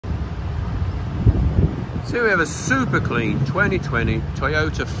So here we have a super clean 2020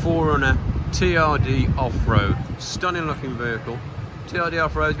 Toyota 4Runner TRD off-road. Stunning looking vehicle. TRD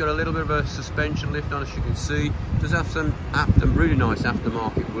off-road's got a little bit of a suspension lift on, as you can see. Does have some really nice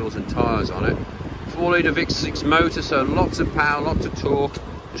aftermarket wheels and tyres on it. 4-litre VIC6 motor, so lots of power, lots of torque.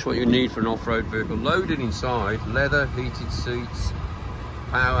 Just what you need for an off-road vehicle. Loaded inside, leather, heated seats,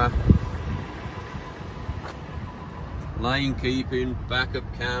 power, lane keeping, backup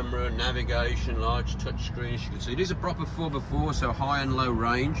camera, navigation, large touchscreen. As you can see, it is a proper 4x4, so high and low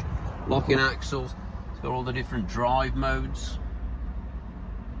range. Locking axles. It's got all the different drive modes,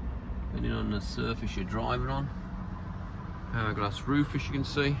 depending on the surface you're driving on. Power glass roof, as you can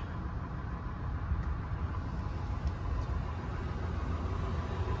see.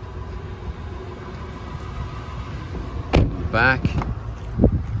 Back.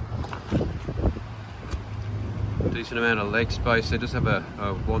 Decent amount of leg space. It does have a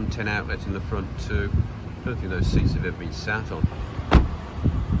 110 outlet in the front too. I don't think those seats have ever been sat on.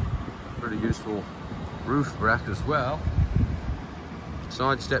 Pretty useful roof rack as well.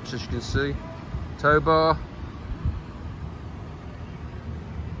 Side steps, as you can see. Tow bar.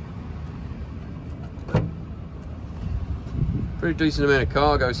 Pretty decent amount of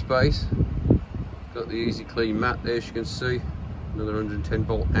cargo space. Got the easy clean mat there, as you can see. Another 110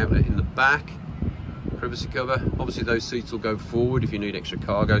 volt outlet in the back. Privacy cover. Obviously those seats will go forward if you need extra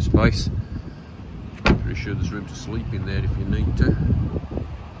cargo space. Pretty sure there's room to sleep in there if you need to.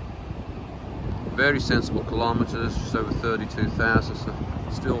 Very sensible kilometres, just over 32,000, so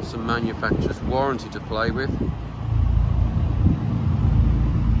still some manufacturer's warranty to play with.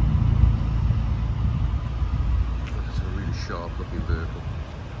 That's a really sharp looking vehicle.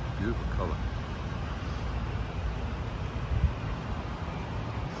 Beautiful colour.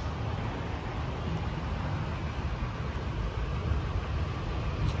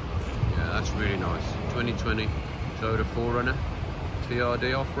 That's really nice. 2020 Toyota 4Runner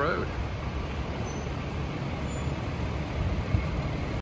TRD off-road.